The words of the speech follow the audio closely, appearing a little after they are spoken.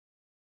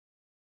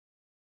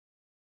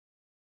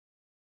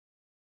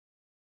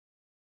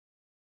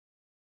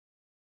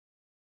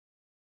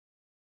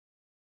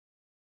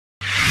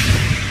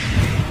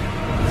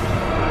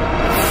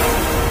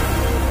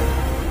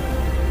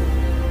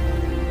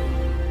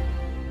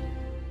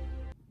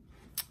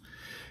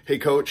Hey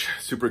Coach,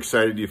 super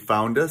excited you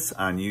found us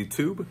on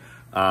YouTube.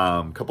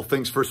 Couple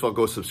things. First of all,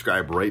 go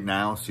subscribe right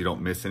now so you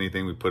don't miss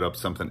anything. We put up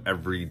something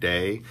every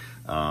day.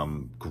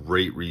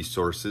 Great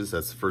resources.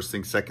 That's the first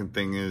thing. Second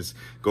thing is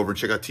go over and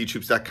check out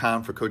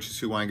teachhoops.com for coaches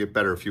who want to get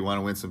better. If you want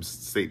to win some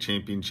state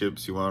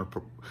championships, you want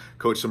to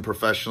coach some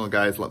professional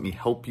guys, let me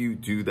help you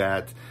do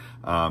that.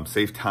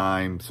 Save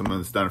time. Someone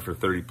that's done it for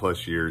 30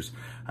 plus years.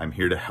 I'm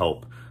here to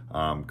help.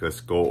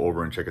 Just go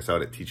over and check us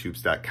out at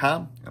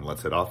teachhoops.com and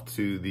let's head off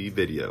to the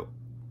video.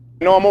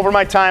 I know I'm over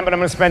my time, but I'm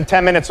going to spend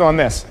 10 minutes on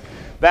this.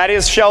 That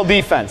is shell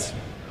defense.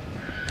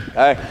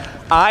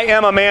 I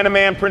am a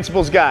man-to-man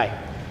principles guy.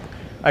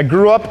 I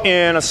grew up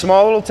in a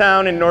small little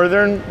town in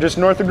just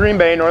north of Green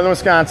Bay, northern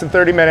Wisconsin,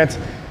 30 minutes.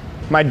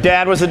 My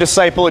dad was a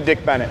disciple of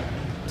Dick Bennett.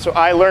 So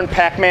I learned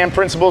Pac-Man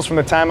principles from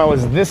the time I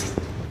was this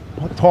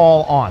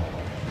tall on.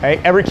 Okay?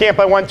 Every camp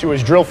I went to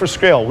was drill for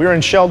skill. We were in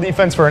shell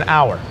defense for an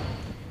hour.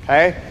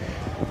 Okay?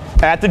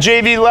 At the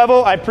JV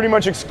level, I pretty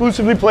much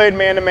exclusively played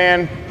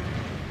man-to-man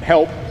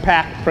help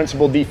pack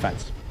principle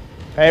defense.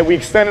 Okay, we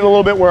extended a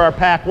little bit where our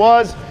pack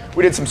was.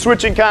 We did some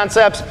switching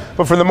concepts,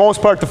 but for the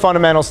most part, the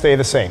fundamentals stay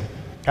the same.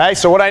 Okay,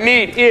 so what I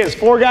need is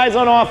 4 guys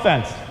on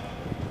offense.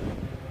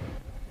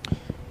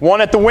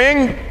 1 at the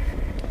wing,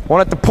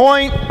 1 at the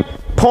point,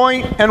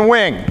 and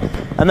wing.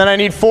 And then I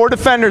need 4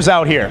 defenders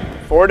out here.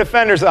 4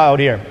 defenders out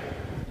here.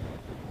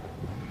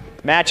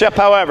 Matchup,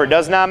 however,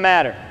 does not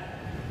matter.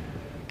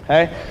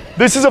 Okay,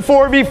 this is a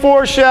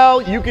 4v4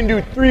 shell. You can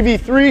do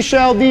 3v3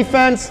 shell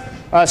defense.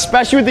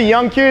 Especially with the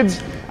young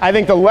kids, I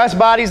think the less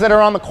bodies that are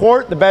on the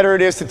court, the better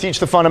it is to teach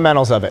the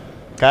fundamentals of it,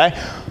 okay?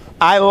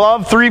 I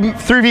love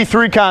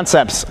 3v3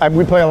 concepts.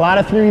 We play a lot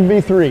of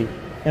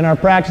 3v3 in our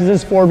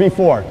practices,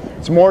 4v4.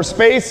 It's more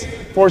space,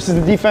 forces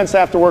the defense to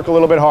have to work a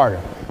little bit harder.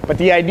 But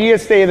the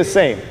ideas stay the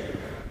same.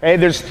 Okay?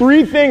 There's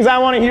 3 things I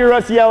want to hear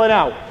us yelling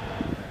out.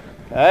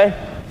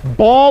 Okay?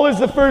 Ball is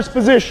the first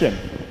position.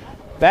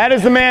 That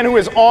is the man who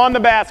is on the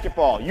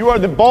basketball. You are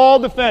the ball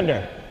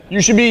defender.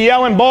 You should be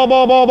yelling ball,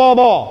 ball, ball, ball,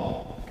 ball.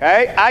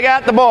 Okay, I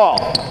got the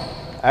ball.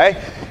 Okay,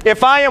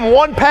 if I am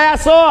 1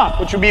 pass off,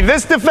 which would be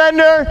this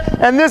defender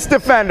and this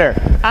defender,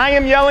 I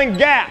am yelling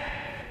gap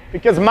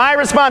because my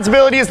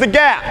responsibility is the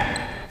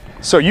gap.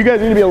 So you guys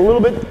need to be a little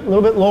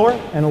bit lower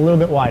and a little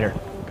bit wider.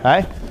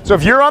 Okay, so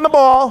if you're on the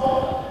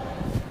ball,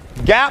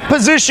 gap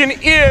position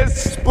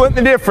is split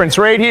the difference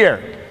right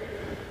here.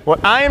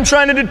 What I am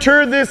trying to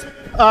deter this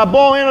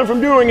ball handler from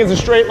doing is a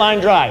straight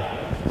line drive.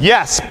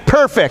 Yes,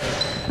 perfect.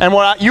 And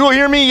what you will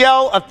hear me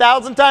yell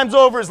 1,000 times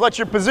over is let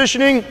your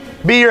positioning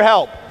be your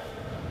help.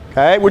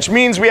 Okay, which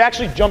means we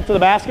actually jump to the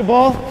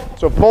basketball.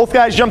 So if both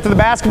guys jump to the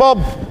basketball,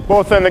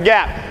 both in the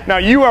gap. Now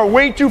you are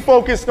way too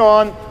focused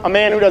on a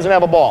man who doesn't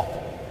have a ball.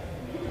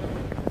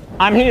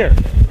 I'm here.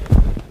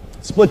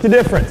 Split the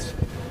difference.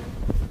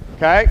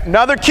 Okay,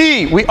 another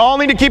key, we all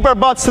need to keep our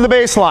butts to the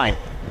baseline.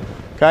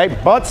 Okay,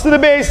 butts to the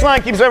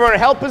baseline keeps everyone in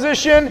a help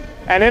position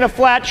and in a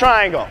flat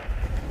triangle.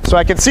 So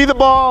I can see the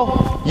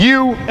ball,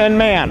 you, and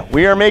man.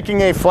 We are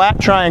making a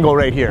flat triangle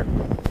right here.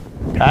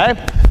 Okay?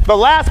 The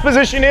last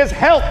position is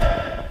help.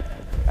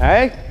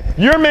 Okay?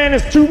 Your man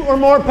is 2 or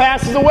more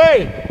passes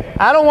away.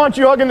 I don't want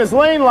you hugging this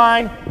lane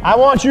line. I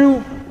want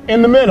you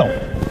in the middle.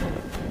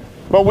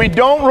 But we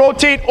don't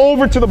rotate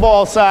over to the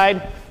ball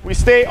side. We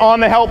stay on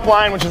the help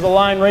line, which is a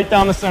line right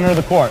down the center of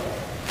the court.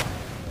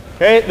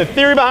 Okay? The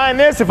theory behind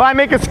this, if I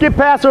make a skip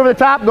pass over the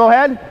top, go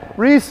ahead,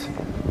 Reese.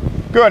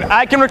 Good,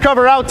 I can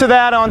recover out to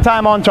that on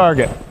time, on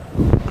target.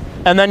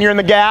 And then you're in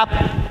the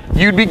gap,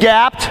 you'd be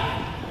gapped.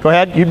 Go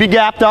ahead, you'd be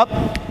gapped up.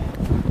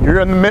 You're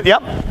in the mid,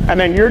 yep. And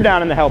then you're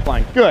down in the help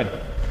line, good.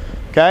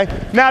 Okay,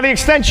 now the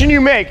extension you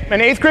make,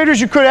 and 8th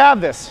graders, you could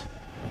have this.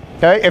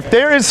 Okay, if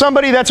there is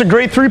somebody that's a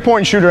great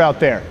 3-point shooter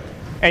out there,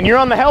 and you're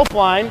on the help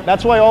line,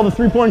 that's why all the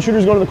 3-point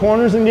shooters go to the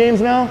corners in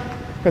games now,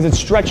 because it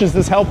stretches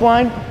this help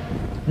line.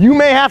 You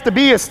may have to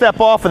be a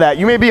step off of that.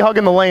 You may be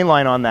hugging the lane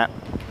line on that.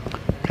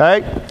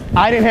 Okay?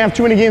 I didn't have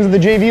too many games at the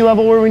JV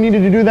level where we needed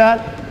to do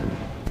that.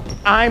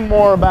 I'm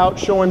more about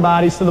showing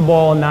bodies to the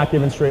ball and not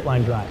giving straight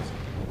line drives.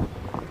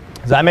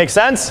 Does that make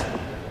sense?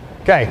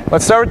 Okay,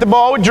 let's start with the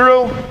ball with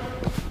Drew.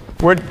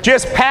 We're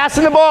just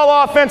passing the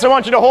ball offense. I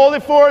want you to hold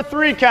it for a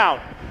 3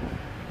 count.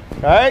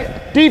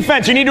 Okay?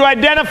 Defense, you need to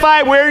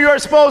identify where you are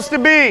supposed to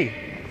be.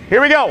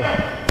 Here we go.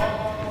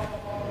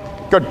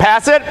 Good,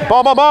 pass it.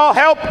 Ball, ball, ball,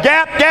 help,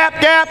 gap,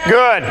 gap, gap.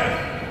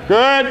 Good.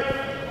 Good.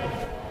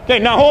 Okay,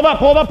 now hold up,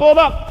 hold up, hold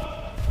up.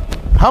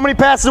 How many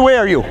passes away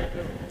are you?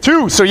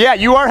 2. So yeah,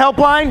 you are help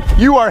line,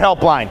 you are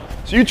help line.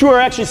 So you 2 are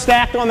actually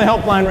stacked on the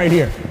help line right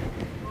here.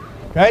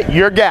 Okay,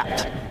 you're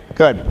gapped.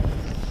 Good.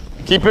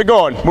 Keep it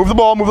going. Move the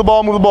ball, move the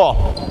ball, move the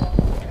ball.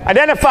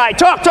 Identify,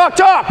 talk, talk,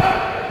 talk.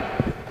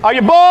 Are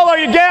you ball, are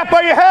you gap,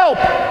 are you help?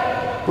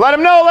 Let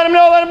him know, let him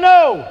know, let him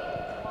know.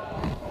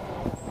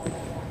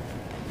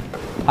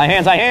 High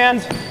hands, high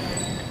hands.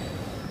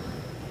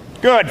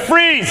 Good,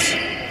 freeze.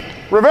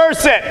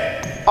 Reverse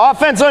it.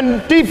 Offense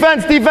on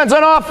defense, defense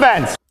on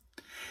offense.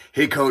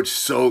 Hey, Coach,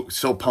 so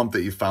pumped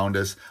that you found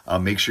us.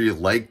 Make sure you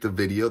like the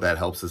video. That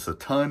helps us a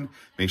ton.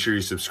 Make sure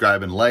you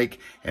subscribe and like,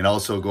 and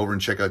also go over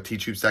and check out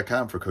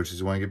teachhoops.com for coaches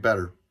who want to get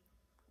better.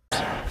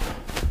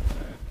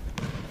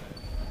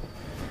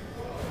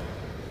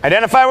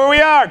 Identify where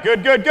we are.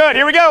 Good, good, good.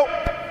 Here we go.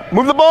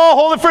 Move the ball.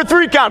 Hold it for a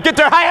 3 count. Get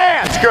there. High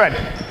hands. Good.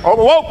 Oh,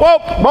 whoa,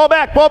 whoa. Ball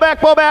back, ball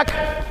back, ball back.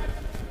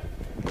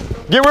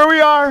 Get where we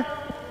are.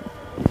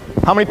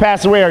 How many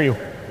passes away are you?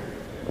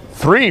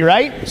 3,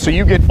 right? So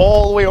you get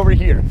all the way over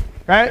here.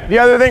 Right? The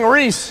other thing,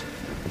 Reese,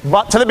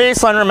 butt to the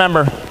baseline,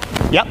 remember.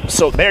 Yep,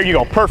 so there you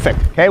go. Perfect.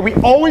 Okay, we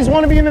always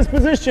want to be in this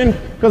position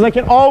because I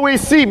can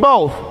always see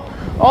both.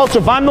 Also,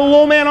 if I'm the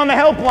low man on the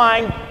help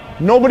line,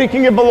 nobody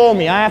can get below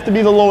me. I have to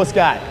be the lowest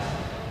guy.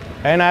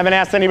 And I haven't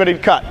asked anybody to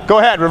cut. Go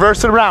ahead,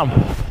 reverse it around.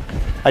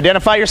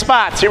 Identify your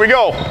spots. Here we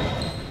go.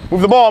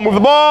 Move the ball, move the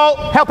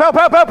ball. Help, help,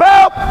 help, help,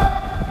 help.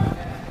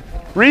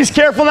 Reese,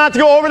 careful not to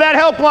go over that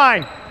help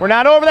line. We're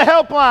not over the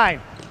help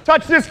line.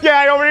 Touch this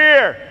guy over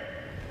here.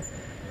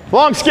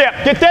 Long skip,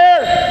 get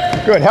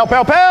there. Good, help,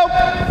 help, help.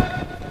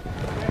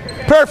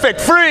 Perfect,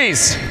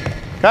 freeze.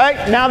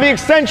 Okay, now the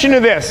extension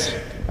of this.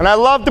 And I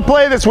love to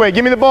play this way.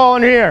 Give me the ball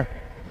in here.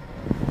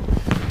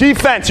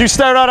 Defense, you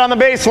start out on the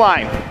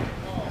baseline.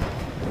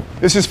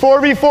 This is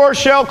 4v4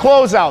 shell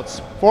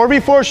closeouts.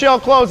 4v4 shell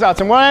closeouts.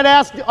 And what I'd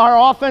ask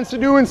our offense to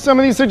do in some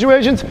of these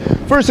situations,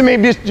 first it may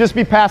just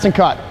be pass and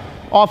cut.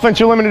 Offense,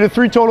 you're limited to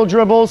 3 total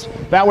dribbles.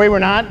 That way we're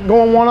not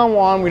going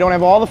one-on-one. We don't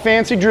have all the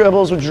fancy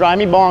dribbles which drive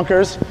me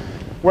bonkers.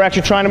 We're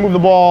actually trying to move the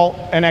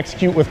ball and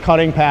execute with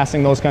cutting,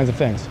 passing, those kinds of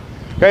things.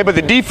 Okay, but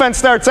the defense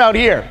starts out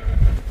here.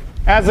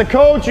 As a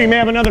coach, you may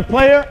have another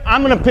player.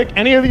 I'm going to pick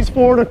any of these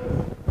 4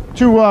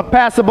 to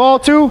pass the ball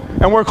to,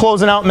 and we're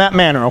closing out in that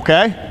manner,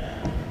 okay?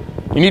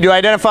 You need to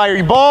identify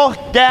your ball,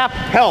 gap,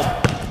 help.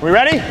 We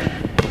ready?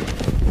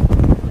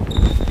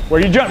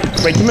 Where you jump?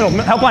 Right to the middle.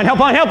 Help line, help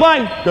line, help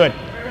line. Good.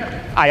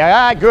 Aye, aye,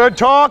 aye. Good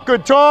talk,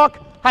 good talk.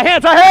 High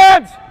hands, high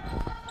hands.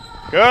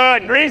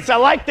 Good. Reese, I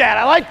like that,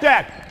 I like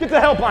that. Get to the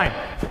help line.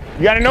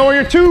 You got to know where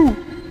you're to.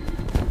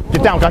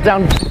 Get down, got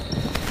down.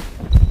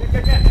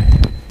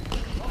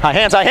 High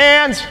hands, high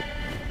hands.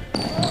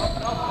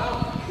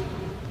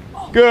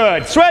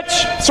 Good.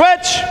 Switch,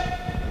 switch.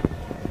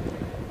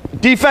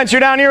 Defense,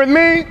 you're down here with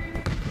me.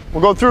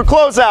 We'll go through a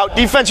closeout.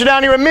 Defense, you're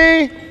down here with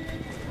me.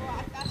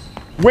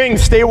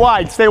 Wings, stay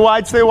wide, stay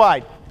wide, stay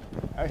wide.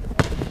 Okay.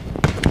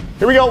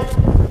 Here we go.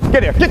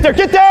 Get there, get there,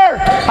 get there.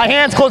 High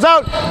hands, close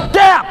out.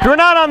 Gap, you're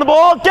not on the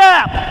ball,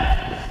 gap.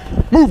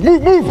 Move,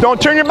 move, move. Don't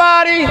turn your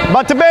body.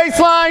 Butt to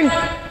baseline.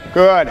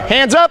 Good.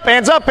 Hands up,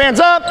 hands up, hands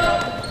up.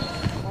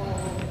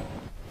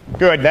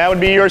 Good, that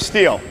would be your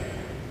steal.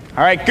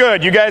 All right,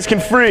 good. You guys can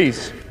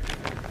freeze.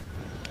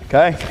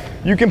 Okay?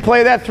 You can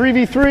play that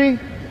 3v3.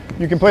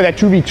 You can play that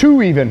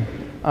 2v2 even.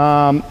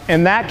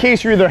 In that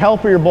case, you're either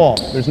help or your ball.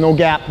 There's no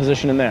gap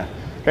position in there.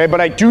 Okay, but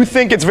I do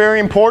think it's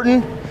very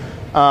important,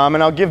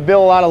 and I'll give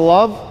Bill a lot of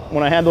love.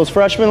 When I had those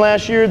freshmen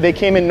last year, they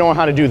came in knowing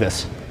how to do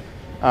this.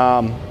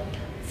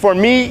 For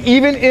me,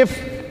 even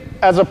if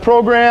as a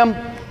program,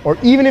 or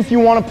even if you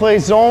want to play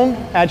zone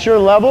at your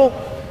level,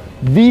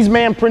 these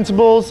man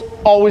principles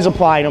always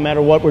apply no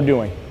matter what we're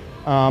doing.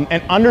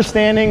 And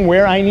understanding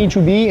where I need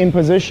to be in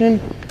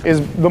position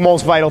is the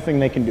most vital thing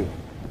they can do.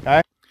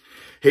 Okay?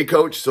 Hey,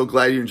 Coach, so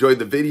glad you enjoyed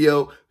the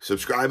video.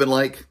 Subscribe and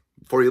like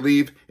before you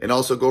leave. And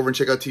also go over and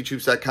check out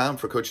teachhoops.com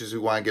for coaches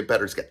who want to get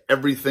better. It's got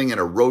everything and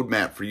a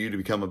roadmap for you to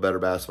become a better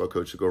basketball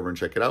coach. So go over and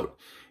check it out.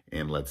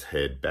 And let's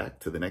head back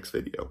to the next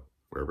video,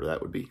 wherever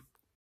that would be.